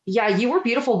 yeah, you were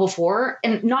beautiful before,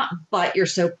 and but you're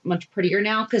so much prettier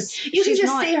now because you can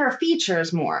just see her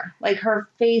features more, like her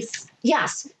face.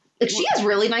 Yes, she has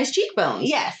really nice cheekbones.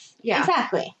 Yes, yeah,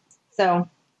 exactly. So,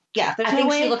 yeah, I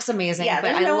think she looks amazing. Yeah,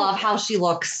 but I love how she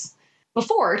looks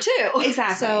before too.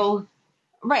 Exactly. So,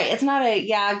 right, it's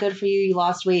not good for you. You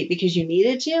lost weight because you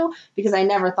needed to. Because I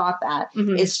never thought that.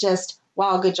 Mm-hmm. It's just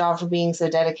wow, good job for being so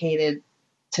dedicated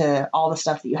to all the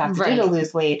stuff that you have to do to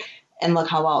lose weight. And look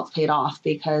how well it's paid off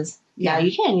because, you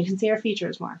can see her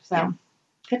features more. So,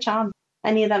 good job. I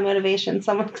need that motivation.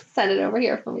 Someone send it over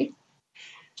here for me.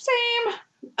 Same.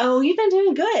 Oh, you've been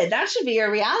doing good. That should be your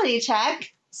reality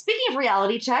check. Speaking of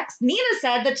reality checks, Nina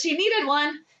said that she needed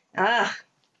one.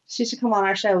 She should come on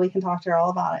our show. We can talk to her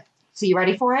all about it. So you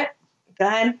ready for it? Go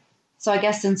ahead. So I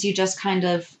guess since you just kind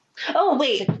of... Oh,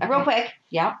 wait. Okay. Real quick.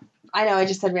 Yeah. I know I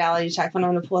just said reality check, but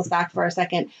I'm going to pull us back for a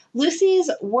second. Lucy's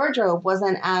wardrobe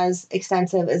wasn't as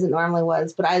extensive as it normally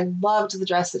was, but I loved the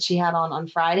dress that she had on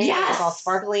Friday. Yes. It was all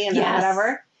sparkly and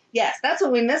whatever. Yes, that's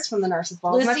what we missed from the nurse's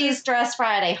ball. Lucy's dress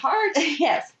Friday. Heart.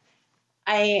 Yes.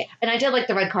 I did like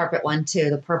the red carpet one, too.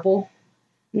 The purple.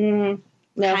 Mm-hmm.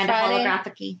 No, kind of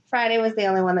holographic-y. Friday was the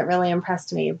only one that really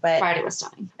impressed me, but Friday was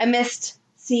stunning. I missed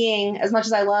seeing, as much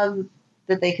as I love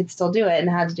that they could still do it and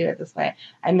had to do it this way,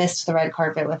 I missed the red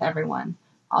carpet with everyone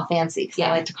all fancy because I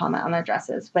like to comment on their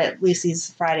dresses. But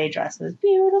Lucy's Friday dress was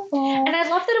beautiful. And I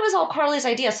love that it was all Carly's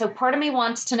idea. So part of me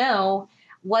wants to know,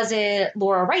 was it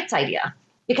Laura Wright's idea?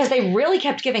 Because they really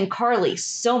kept giving Carly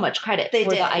so much credit for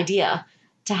the idea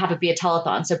to have it be a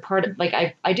telethon. So part of, like,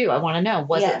 I want to know,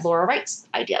 was it Laura Wright's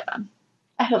idea then?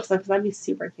 I hope so, because that'd be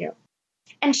super cute.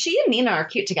 And she and Nina are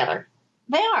cute together.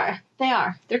 They are.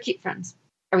 They're cute friends.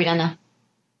 Are we done now?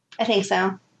 I think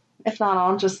so. If not,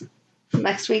 I'll just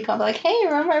next week I'll be like, hey,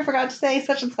 remember I forgot to say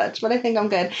such and such, but I think I'm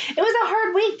good. It was a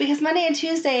hard week because Monday and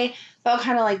Tuesday felt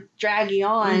kind of like draggy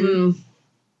on. Mm-hmm.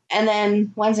 And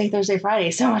then Wednesday, Thursday,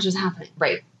 Friday, so much was happening.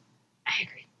 Right. I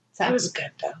agree. So it was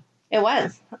good, though. It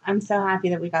was. I'm so happy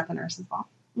that we got the nurse's ball.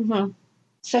 Mm-hmm.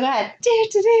 So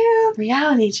good.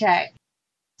 Reality check.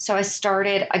 So I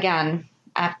started, again,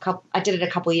 I did it a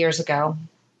couple years ago.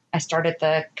 I started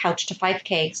the Couch to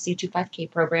 5K, C2 5K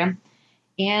program.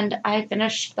 And I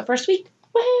finished the first week.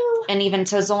 Woo! And even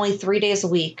so, it's only 3 days a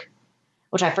week,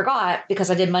 which I forgot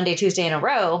because I did Monday, Tuesday in a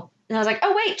row. And I was like,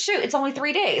 oh, wait, shoot, it's only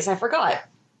 3 days. I forgot.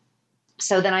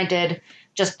 So then I did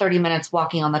just 30 minutes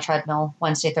walking on the treadmill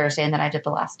Wednesday, Thursday, and then I did the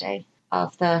last day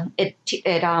of you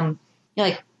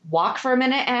like walk for a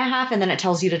minute and a half, and then it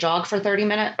tells you to jog for 30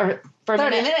 minutes or for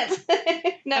 30 minutes.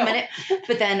 No. A minute.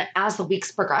 But then as the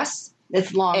weeks progress,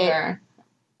 it's longer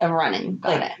of running.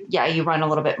 Got it. Yeah, you run a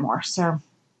little bit more. So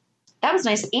that was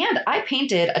nice. And I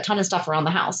painted a ton of stuff around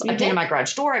the house. I painted my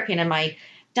garage door. I painted my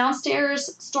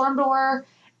downstairs storm door,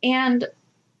 and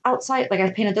outside, like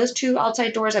I painted those 2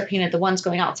 outside doors. I painted the ones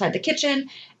going outside the kitchen,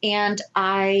 and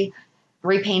I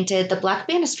repainted the black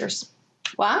banisters.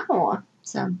 Wow.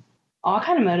 So all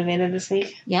kind of motivated this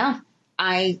week. Yeah.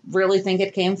 I really think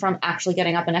it came from actually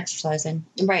getting up and exercising.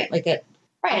 Right. Like it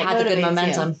had the good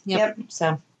momentum. Yep.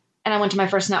 So, and I went to my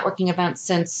first networking event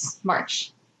since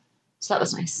March. So that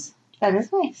was nice. That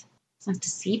is nice. It's nice to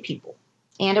see people.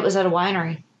 And it was at a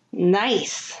winery.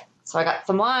 Nice. So I got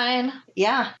some wine.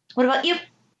 Yeah. What about you?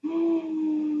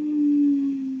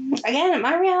 Again,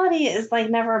 my reality is like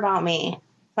never about me.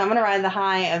 So I'm going to ride the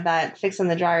high of that fixing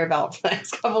the dryer belt for the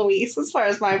next couple of weeks as far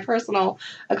as my personal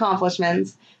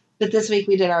accomplishments. But this week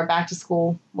we did our back to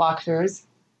school walkthroughs,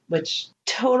 which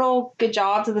total good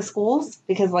job to the schools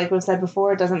because like we've said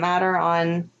before, it doesn't matter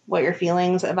on what your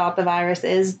feelings about the virus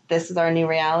is. This is our new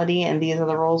reality and these are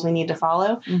the rules we need to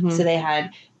follow. Mm-hmm. So they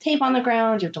had tape on the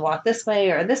ground. You have to walk this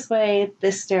way or this way.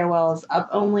 This stairwell is up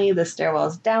only. This stairwell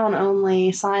is down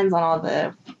only. Signs on all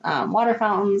the water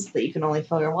fountains that you can only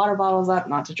fill your water bottles up,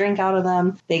 not to drink out of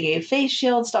them. They gave face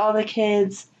shields to all the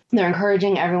kids. They're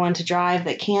encouraging everyone to drive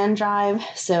that can drive.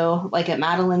 So like at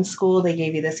Madeline's school, they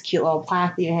gave you this cute little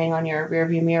plaque that you hang on your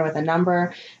rearview mirror with a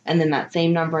number. And then that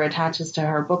same number attaches to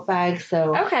her book bag.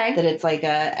 So that it's like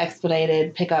a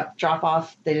expedited pickup drop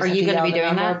off. They just Are you going to be doing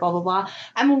number, that? Blah, blah, blah.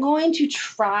 I'm going to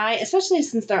try, especially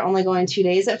since they're only going 2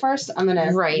 days at first. I'm going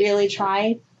to really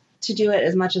try to do it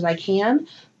as much as I can.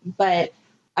 But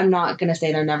I'm not going to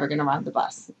say they're never going to ride the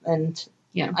bus. And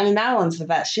yeah, I mean, Madeline's the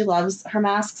best. She loves her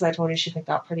masks. I told you she picked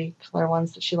out pretty color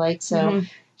ones that she likes. So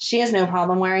she has no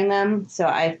problem wearing them. So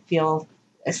I feel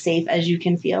as safe as you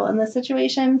can feel in this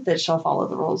situation that she'll follow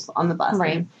the rules on the bus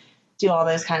and do all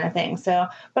those kind of things. So,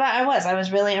 but I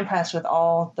was really impressed with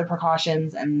all the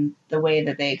precautions and the way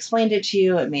that they explained it to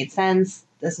you. It made sense.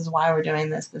 This is why we're doing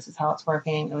this. This is how it's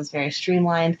working. It was very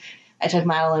streamlined. I took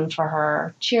Madeline for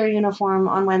her cheer uniform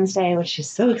on Wednesday, which she's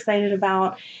so excited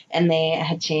about. And they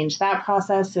had changed that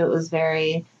process. So it was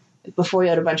before you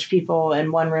had a bunch of people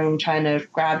in one room trying to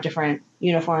grab different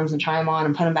uniforms and try them on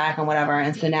and put them back and whatever.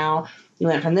 And so now you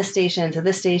went from this station to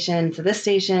this station to this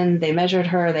station. They measured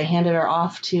her. They handed her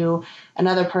off to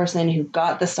another person who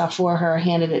got the stuff for her,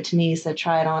 handed it to me, said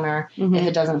try it on her. Mm-hmm. If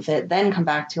it doesn't fit, then come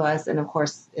back to us. And of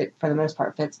course, it for the most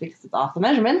part fits because it's off the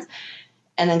measurements.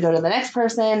 And then go to the next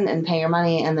person and pay your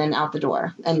money and then out the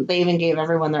door. And they even gave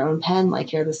everyone their own pen. Like,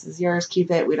 here, this is yours.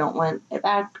 Keep it. We don't want it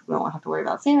back. We don't have to worry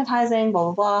about sanitizing, blah,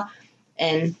 blah, blah.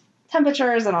 And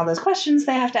temperatures and all those questions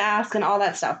they have to ask and all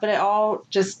that stuff. But it all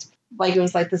just, like, it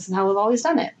was like, this is how we've always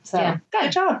done it. So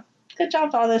good job. Good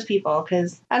job to all those people,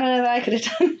 because I don't know that I could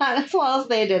have done that as well as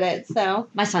they did it. So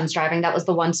my son's driving. That was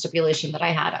the one stipulation that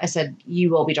I had. I said, you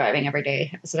will be driving every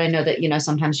day. I said, I know that,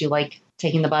 sometimes you like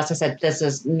taking the bus. I said, this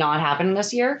is not happening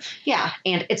this year. Yeah.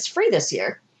 And it's free this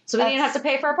year. So we didn't have to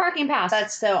pay for a parking pass.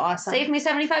 That's so awesome. Saved me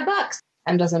 $75.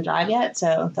 Em doesn't drive yet,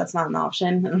 so that's not an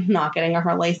option. I'm not getting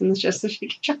her license just so she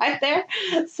can drive there.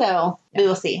 So we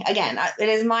will see. Again, it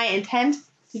is my intent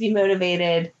to be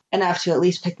motivated enough to at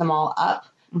least pick them all up.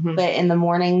 Mm-hmm. But in the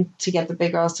morning to get the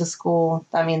big girls to school,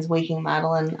 that means waking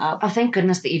Madeline up. Oh, thank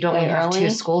goodness that you don't have 2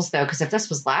 schools, though, because if this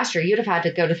was last year, you'd have had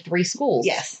to go to 3 schools.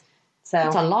 Yes. So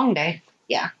it's a long day.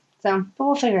 Yeah. So, but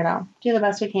we'll figure it out. Do the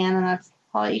best we can, and that's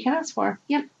all that you can ask for.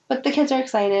 Yep. but the kids are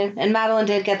excited. And Madeline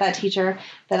did get that teacher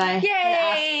that I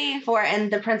Yay! asked for. And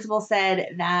the principal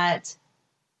said that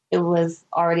it was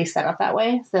already set up that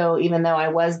way. So even though I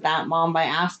was that mom by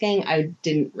asking, I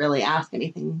didn't really ask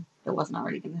anything that wasn't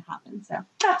already going to happen. So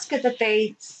that's good that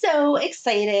they... So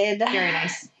excited. Very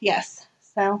nice. Yes.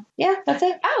 So, yeah, that's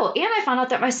it. Oh, and I found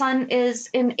out that my son is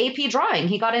in AP drawing.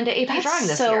 He got into AP drawing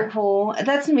this year. So cool.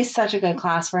 That's going to be such a good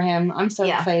class for him. I'm so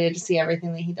excited to see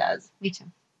everything that he does. Me too.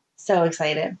 So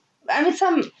excited. I mean,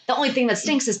 the only thing that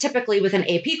stinks is typically with an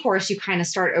AP course, you kind of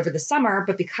start over the summer,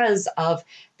 but because of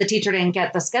the teacher didn't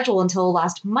get the schedule until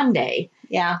last Monday.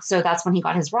 Yeah. So that's when he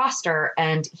got his roster,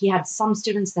 and he had some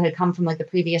students that had come from like the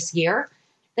previous year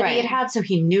that he had, so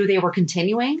he knew they were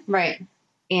continuing. Right.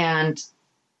 And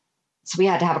so we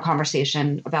had to have a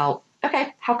conversation about,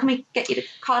 okay, how can we get you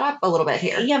caught up a little bit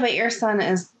here? Yeah, but your son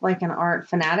is like an art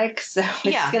fanatic, so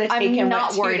it's going to take him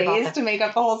not worried 2 days about to make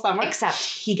up the whole summer. Except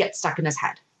he gets stuck in his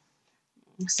head.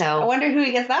 So I wonder who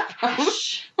he gets that from.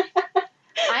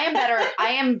 I am better.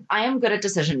 I am good at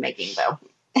decision making, though.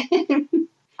 It's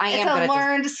a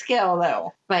learned skill,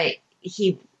 though. But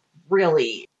he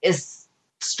really is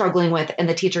struggling with, and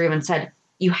the teacher even said,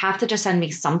 you have to just send me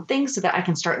something so that I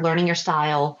can start learning your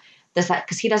style.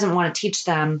 Because he doesn't want to teach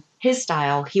them his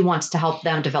style. He wants to help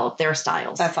them develop their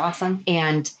styles. That's awesome.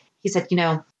 And he said,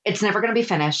 it's never going to be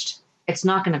finished. It's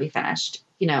not going to be finished.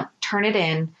 Turn it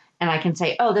in. And I can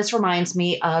say, oh, this reminds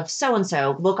me of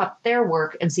so-and-so. Look up their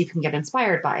work and see if you can get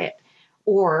inspired by it.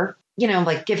 Or,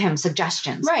 like give him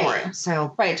suggestions for it.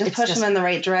 So, just push him in the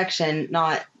right direction,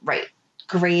 not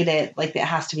grade it like it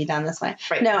has to be done this way.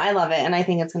 Right. No, I love it. And I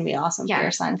think it's going to be awesome for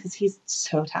your son because he's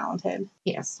so talented.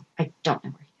 Yes. I don't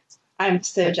know where he is. I'm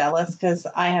so jealous because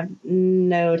I have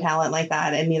no talent like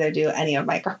that, and neither do any of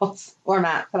my girls or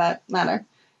Matt for that matter.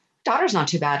 Daughter's not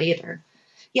too bad either.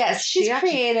 Yes, she's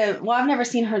creative. Well, I've never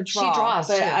seen her draw, she draws,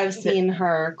 but too. I've seen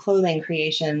her clothing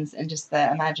creations, and just the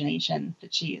imagination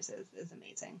that she uses is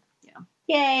amazing. Yeah.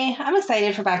 Yay. I'm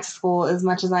excited for back to school as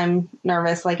much as I'm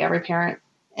nervous, like every parent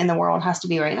in the world has to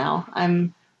be right now.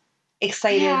 I'm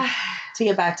excited to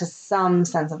get back to some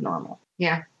sense of normal.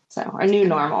 Yeah. So, our new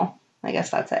normal. I guess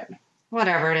that's it.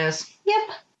 Whatever it is. Yep.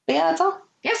 But yeah, that's all.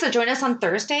 Yeah, so join us on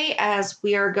Thursday as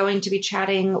we are going to be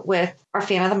chatting with our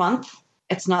fan of the month.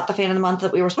 It's not the fan of the month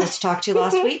that we were supposed to talk to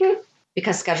last week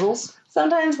because schedules.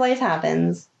 Sometimes life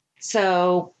happens.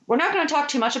 So we're not going to talk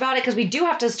too much about it because we do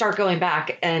have to start going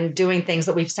back and doing things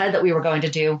that we've said that we were going to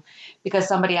do because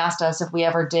somebody asked us if we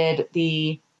ever did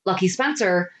the Lucky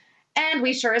Spencer, and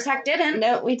we sure as heck didn't.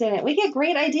 No, we didn't. We get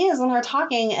great ideas when we're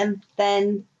talking, and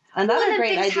then another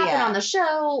great things idea happen on the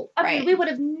show. I mean, we would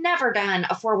have never done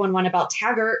a 411 about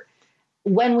Taggart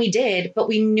when we did, but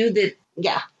we knew that.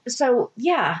 Yeah. So,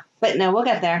 yeah. But no, we'll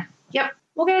get there. Yep.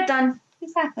 We'll get it done.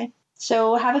 Exactly.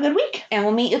 So have a good week. And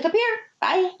we'll meet you at the pier.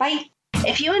 Bye. Bye.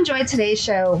 If you enjoyed today's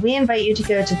show, we invite you to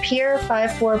go to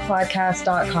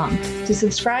pier54podcast.com to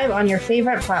subscribe on your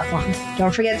favorite platform.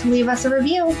 Don't forget to leave us a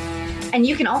review. And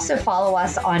you can also follow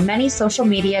us on many social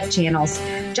media channels.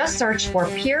 Just search for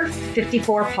Pier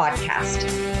 54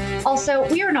 Podcast. Also,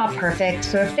 we are not perfect,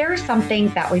 so if there is something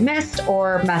that we missed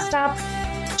or messed up,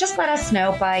 just let us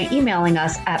know by emailing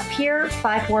us at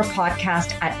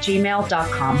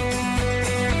pier54podcast@gmail.com.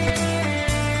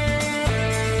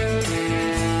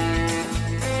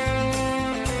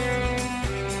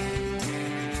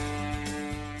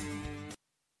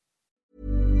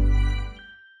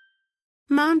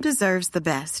 Mom deserves the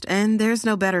best, and there's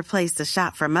no better place to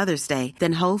shop for Mother's Day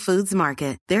than Whole Foods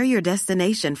Market. They're your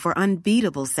destination for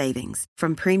unbeatable savings,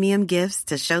 from premium gifts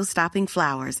to show-stopping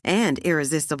flowers and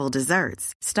irresistible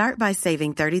desserts. Start by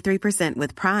saving 33%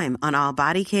 with Prime on all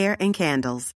body care and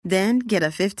candles. Then get a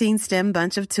 15-stem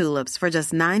bunch of tulips for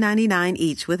just $9.99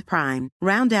 each with Prime.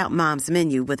 Round out Mom's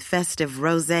menu with festive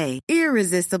rosé,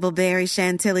 irresistible berry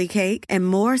chantilly cake, and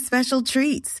more special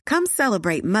treats. Come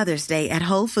celebrate Mother's Day at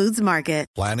Whole Foods Market.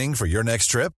 Planning for your next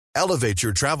trip? Elevate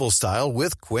your travel style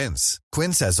with Quince.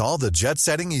 Quince has all the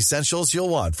jet-setting essentials you'll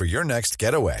want for your next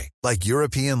getaway, like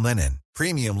European linen,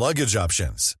 premium luggage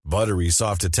options, buttery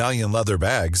soft Italian leather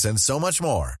bags, and so much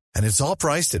more. And it's all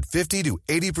priced at 50 to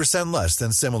 80% less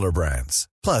than similar brands.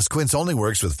 Plus, Quince only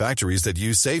works with factories that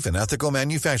use safe and ethical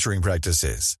manufacturing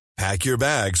practices. Pack your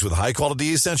bags with high-quality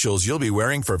essentials you'll be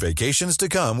wearing for vacations to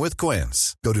come with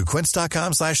Quince. Go to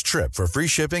quince.com/trip for free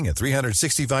shipping and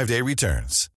 365-day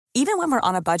returns. Even when we're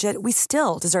on a budget, we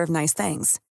still deserve nice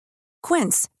things.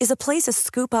 Quince is a place to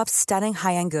scoop up stunning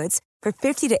high-end goods for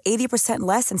 50 to 80%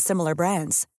 less than similar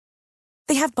brands.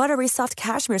 They have buttery soft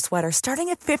cashmere sweaters starting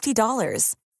at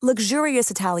 $50, luxurious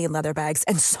Italian leather bags,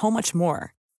 and so much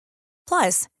more.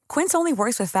 Plus, Quince only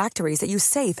works with factories that use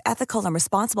safe, ethical, and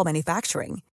responsible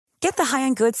manufacturing. Get the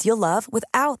high-end goods you'll love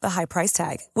without the high price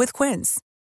tag with Quince.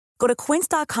 Go to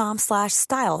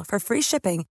quince.com/style for free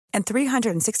shipping and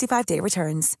 365-day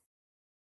returns.